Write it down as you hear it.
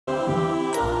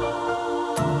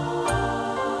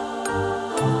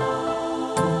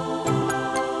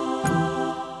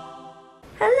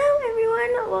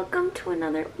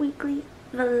another weekly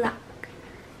vlog.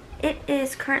 It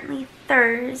is currently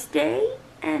Thursday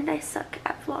and I suck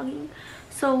at vlogging.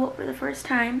 So for the first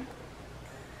time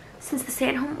since the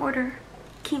stay-at-home order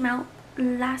came out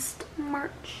last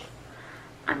March,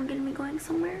 I'm gonna be going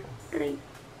somewhere that I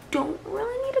don't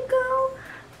really need to go.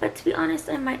 But to be honest,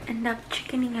 I might end up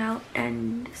chickening out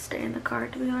and stay in the car,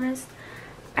 to be honest.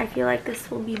 I feel like this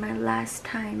will be my last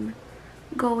time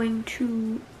going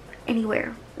to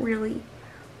anywhere, really,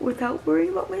 without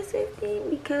worrying about my safety,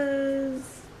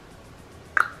 because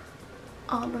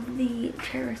all of the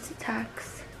terrorist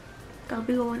attacks that'll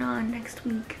be going on next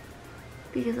week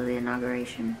because of the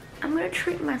inauguration. I'm gonna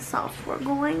treat myself. We're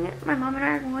going, my mom and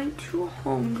I are going to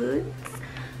Home Goods.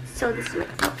 So this is my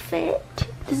outfit.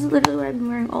 This is literally what I've been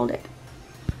wearing all day.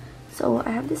 So I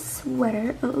have this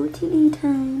sweater, OOTD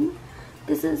time.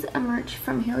 This is a merch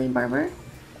from Haley Barber.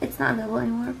 It's not available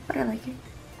anymore, but I like it.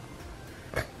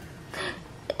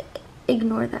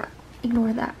 Ignore that.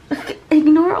 Ignore that.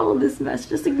 Ignore all this mess.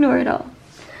 Just ignore it all.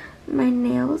 My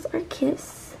nails are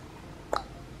Kiss.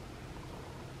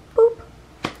 Boop.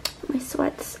 My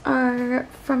sweats are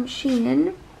from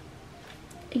Shein.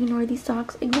 Ignore these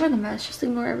socks. Ignore the mess. Just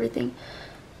ignore everything.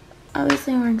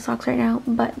 Obviously I'm wearing socks right now,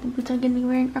 but the boots I'm gonna be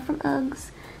wearing are from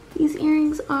Uggs. These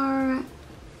earrings are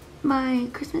my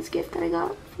Christmas gift that I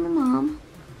got from my mom.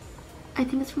 I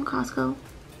think it's from Costco.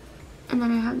 And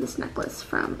then I have this necklace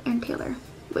from Ann Taylor,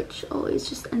 which always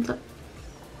just ends up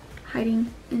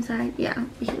hiding inside. Yeah,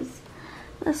 because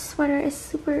the sweater is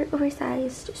super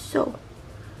oversized. So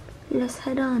let's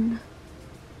head on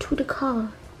to the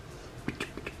car.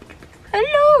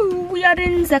 Hello, we are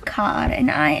in the car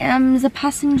and I am the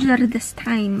passenger this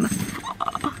time.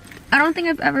 I don't think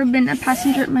I've ever been a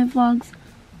passenger in my vlogs.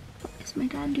 What is my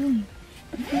dad doing?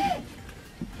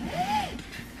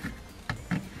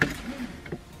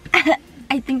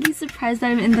 I think he's surprised that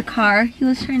I'm in the car. He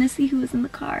was trying to see who was in the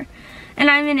car. And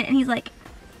I'm in it and he's like,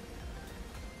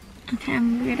 okay,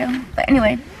 I'm a weirdo. But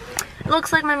anyway, it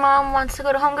looks like my mom wants to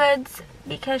go to Home Goods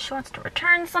because she wants to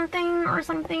return something or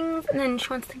some things, and then she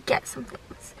wants to get some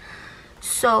things.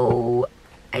 So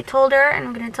I told her, and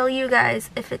I'm gonna tell you guys,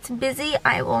 if it's busy,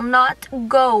 I will not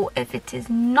go. If it is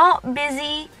not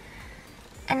busy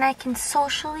and I can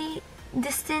socially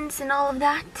distance and all of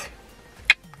that,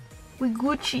 we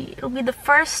Gucci. It'll be the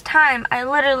first time I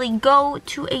literally go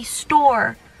to a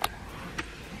store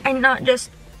and not just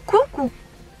cuckoo.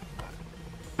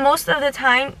 Most of the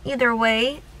time, either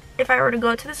way, if I were to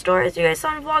go to the store, as you guys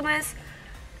saw in Vlogmas,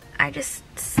 I just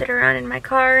sit around in my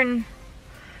car and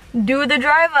do the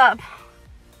drive up.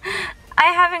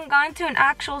 I haven't gone to an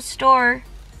actual store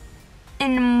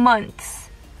in months,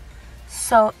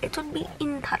 so it would be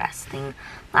interesting.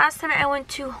 Last time I went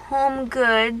to Home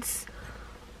Goods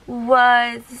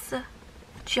was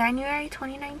January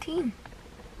 2019.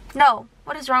 No,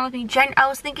 what is wrong with me? I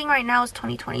was thinking right now is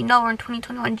 2020. No, we're in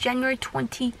 2021. January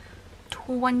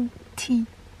 2020.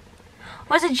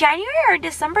 Was it January or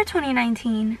December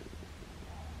 2019?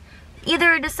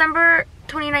 Either December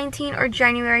 2019 or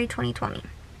January 2020.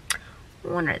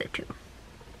 One or the two.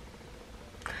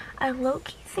 I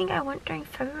low-key think I went during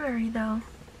February though.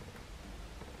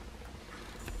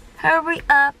 Hurry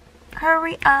up.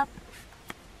 Hurry up.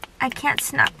 I can't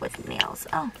snap with nails.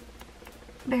 Oh.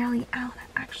 Barely. Ow, that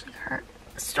actually hurt.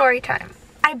 Story time.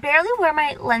 I barely wear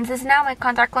my lenses now, my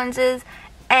contact lenses,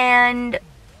 and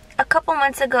a couple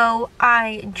months ago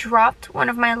I dropped one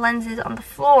of my lenses on the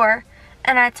floor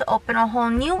and I had to open a whole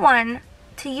new one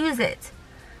to use it.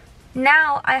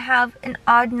 Now I have an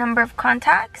odd number of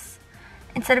contacts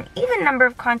instead of even number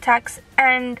of contacts,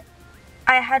 and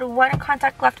I had one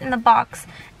contact left in the box,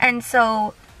 and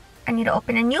so I need to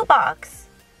open a new box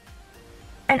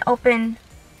and open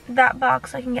that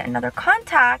box so I can get another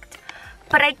contact,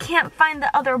 but I can't find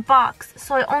the other box,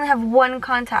 so I only have one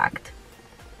contact.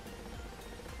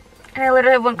 And I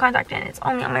literally have one contact in it. It's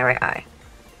only on my right eye.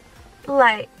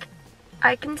 Like,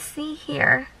 I can see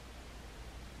here.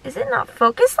 Is it not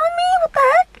focused on me? What the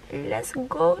heck? Let's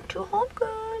go to Home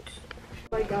Goods.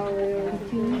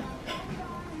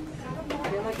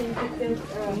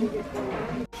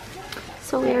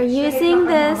 So we are using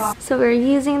this. So we're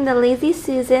using the Lazy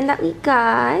Susan that we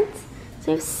got. So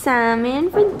we have salmon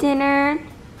for dinner.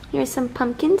 Here's some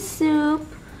pumpkin soup.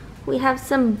 We have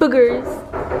some boogers.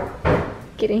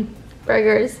 Kidding.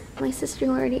 Burgers. My sister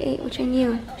who already ate, which I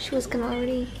knew she was gonna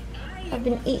already have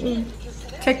been eating.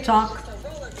 TikTok.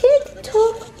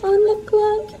 TikTok on the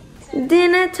clock.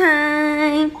 Dinner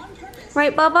time.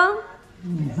 Right, Bubba?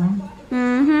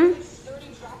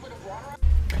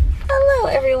 Hello,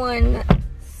 everyone.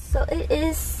 So it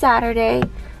is Saturday,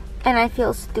 and I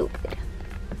feel stupid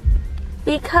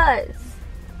because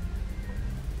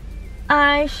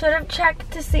I should have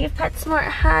checked to see if PetSmart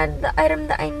had the item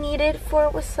that I needed for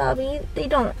wasabi. They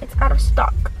don't. It's out of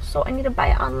stock. So I need to buy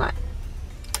it online.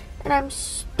 And I'm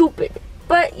stupid.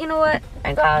 But you know what?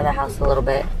 I got out of the house a little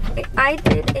bit. I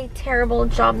did a terrible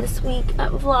job this week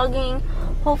at vlogging.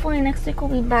 Hopefully next week will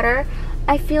be better.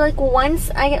 I feel like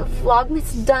once I get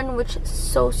Vlogmas done, which is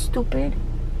so stupid,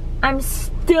 I'm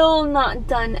still not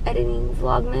done editing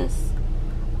Vlogmas.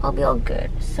 I'll be all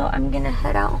good. So I'm gonna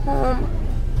head out home,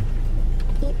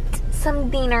 eat some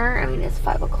dinner. I mean, it's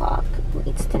 5 o'clock. Who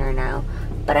eats dinner now?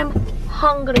 But I'm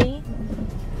hungry.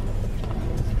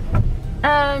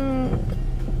 And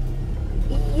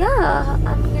yeah,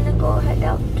 I'm gonna go head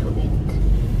out to eat.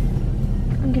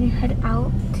 I'm gonna head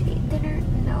out to eat dinner.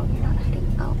 No, you're not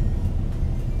heading out.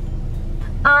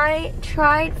 I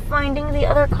tried finding the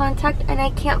other contact and I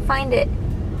can't find it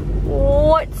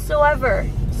whatsoever.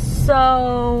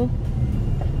 So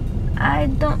I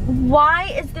don't.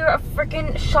 Why is there a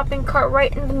freaking shopping cart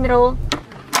right in the middle?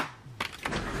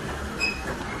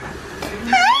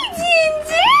 Hi,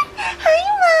 Ginger. Hi,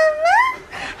 Mama.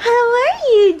 How are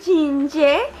you,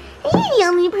 Ginger? Are you the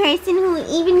only person who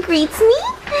even greets me?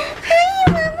 Hi,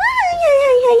 Mama.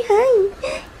 Hi.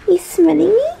 You smelling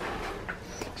me?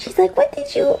 She's like, what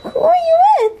did you? Who are you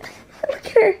with? Look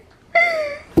at her.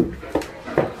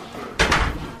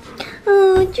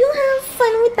 Oh, did you have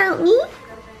fun without me?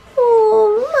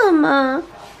 Oh, Mama.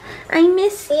 I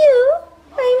miss you.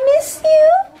 I miss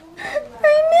you.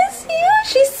 I miss you.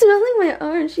 She's smelling my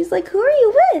arm. She's like, who are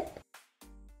you with?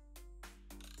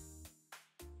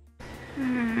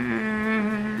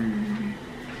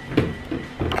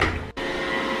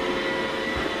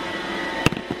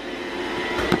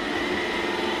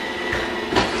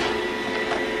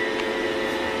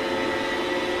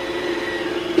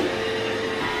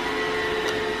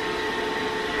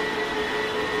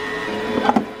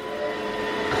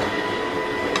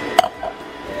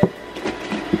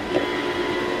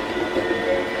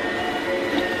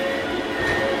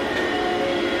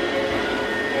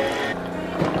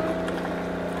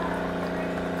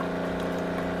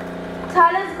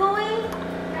 Tyler's going?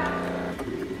 Yeah.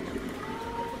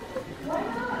 Why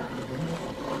not?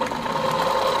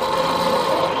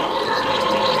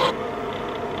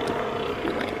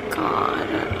 Oh my god,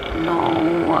 no.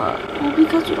 Well,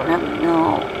 because we don't have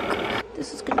milk.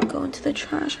 This is gonna go into the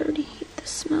trash. I already hate the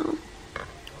smell.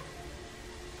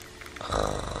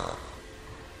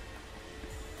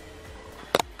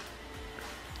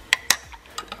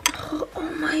 Oh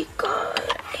my god,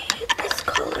 I hate this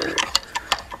color.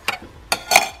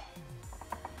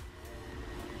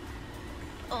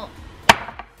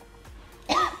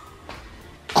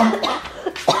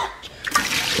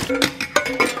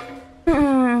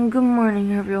 Good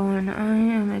morning, everyone. I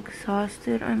am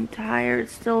exhausted. I'm tired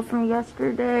still from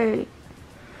yesterday.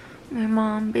 My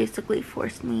mom basically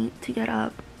forced me to get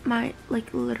up.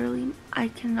 Literally, I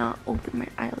cannot open my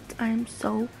eyelids. I am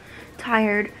so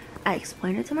tired. I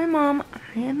explained it to my mom.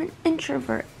 I am an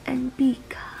introvert, and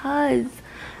because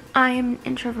I am an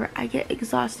introvert, I get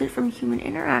exhausted from human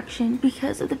interaction.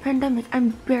 Because of the pandemic, I'm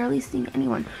barely seeing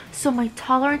anyone. So my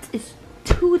tolerance is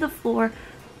to the floor,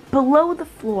 below the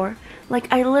floor.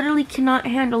 Like, I literally cannot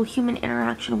handle human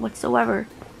interaction whatsoever.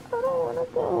 I don't want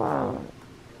to go out.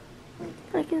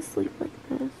 I can sleep like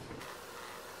this.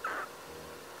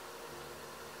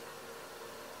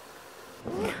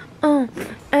 Oh,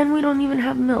 and we don't even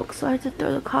have milk, so I had to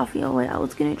throw the coffee away. I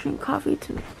was gonna drink coffee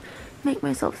to make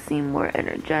myself seem more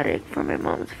energetic for my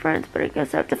mom's friends, but I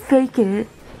guess I have to fake it.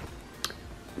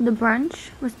 The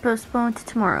brunch was postponed to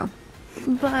tomorrow.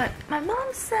 But my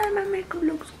mom said my makeup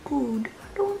looks good.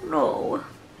 I don't know.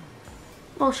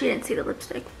 Well, she didn't see the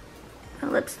lipstick. My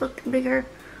lips looked bigger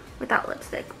without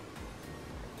lipstick.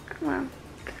 Well,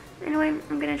 anyway,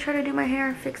 I'm gonna try to do my hair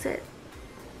and fix it.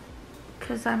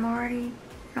 Because I'm already,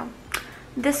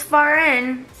 this far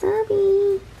in.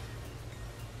 Sorry.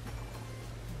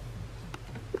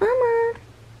 Mama.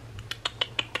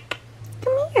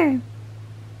 Come here.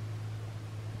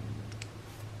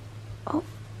 Oh.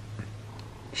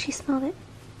 She smelled it.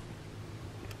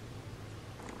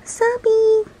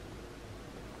 Wasabi.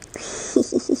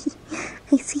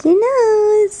 I see your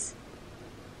nose.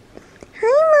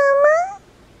 Hi, Mama.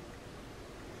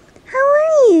 How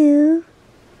are you?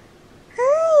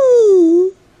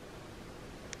 Hi.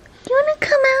 You want to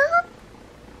come out?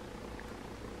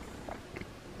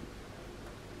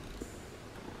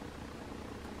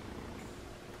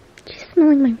 She's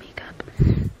smelling my makeup.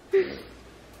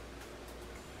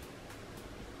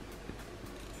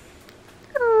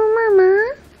 Oh, Mama.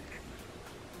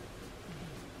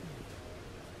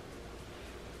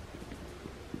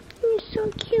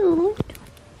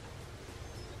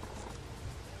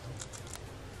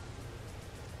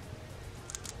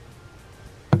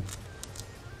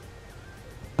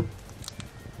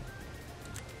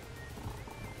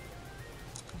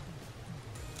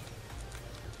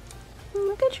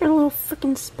 Get your little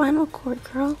freaking spinal cord,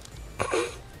 girl.